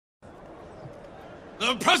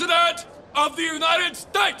the President of the United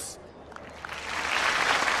States!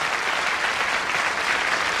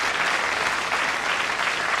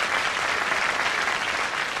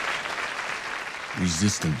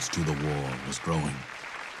 Resistance to the war was growing.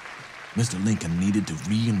 Mr. Lincoln needed to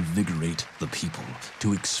reinvigorate the people,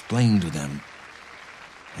 to explain to them,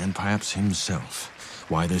 and perhaps himself,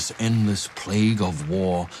 why this endless plague of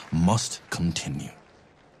war must continue.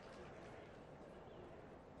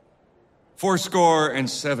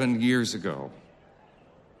 77 years ago,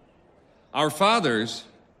 our fathers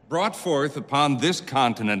brought forth upon this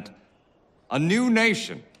continent a new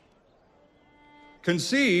nation,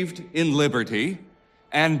 conceived in liberty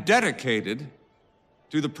and dedicated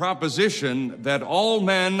to the proposition that all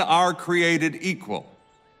men are created equal.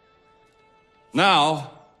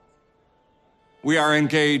 Now, we are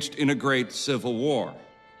engaged in a great civil war,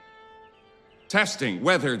 testing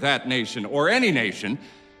whether that nation, or any nation,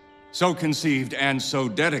 so conceived and so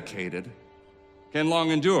dedicated, can long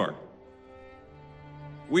endure.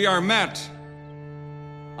 We are met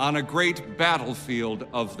on a great battlefield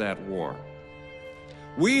of that war.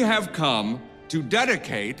 We have come to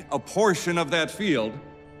dedicate a portion of that field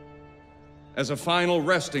as a final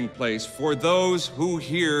resting place for those who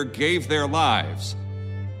here gave their lives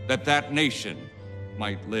that that nation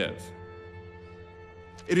might live.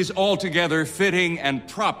 It is altogether fitting and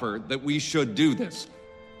proper that we should do this.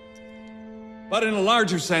 But in a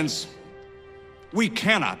larger sense, we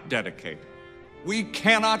cannot dedicate. We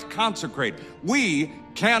cannot consecrate. We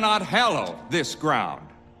cannot hallow this ground.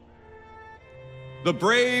 The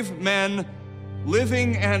brave men,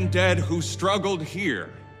 living and dead, who struggled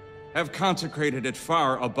here have consecrated it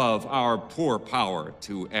far above our poor power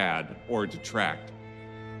to add or detract.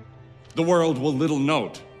 The world will little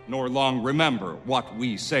note nor long remember what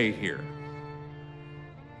we say here,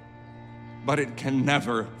 but it can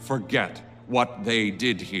never forget what they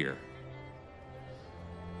did here.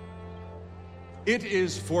 It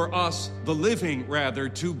is for us, the living, rather,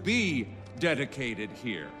 to be dedicated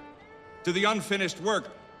here to the unfinished work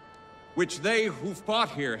which they who fought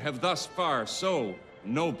here have thus far so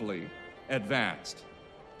nobly advanced.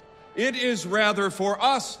 It is rather for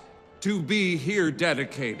us to be here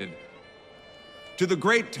dedicated to the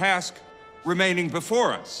great task remaining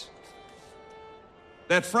before us,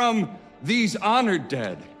 that from these honored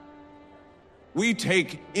dead we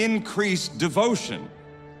take increased devotion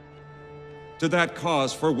to that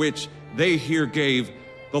cause for which they here gave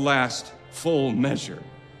the last full measure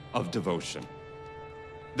of devotion.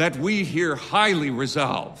 That we here highly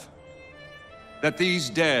resolve that these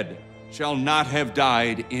dead shall not have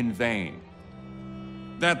died in vain.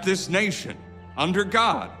 That this nation, under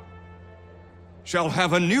God, shall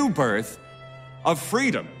have a new birth of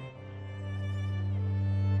freedom.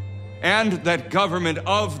 And that government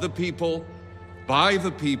of the people, by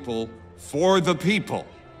the people, for the people,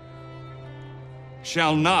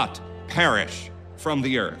 shall not perish from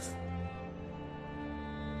the earth.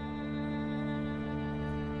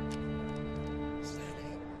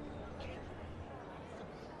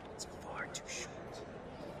 It's far too short.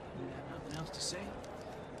 You have nothing else to say?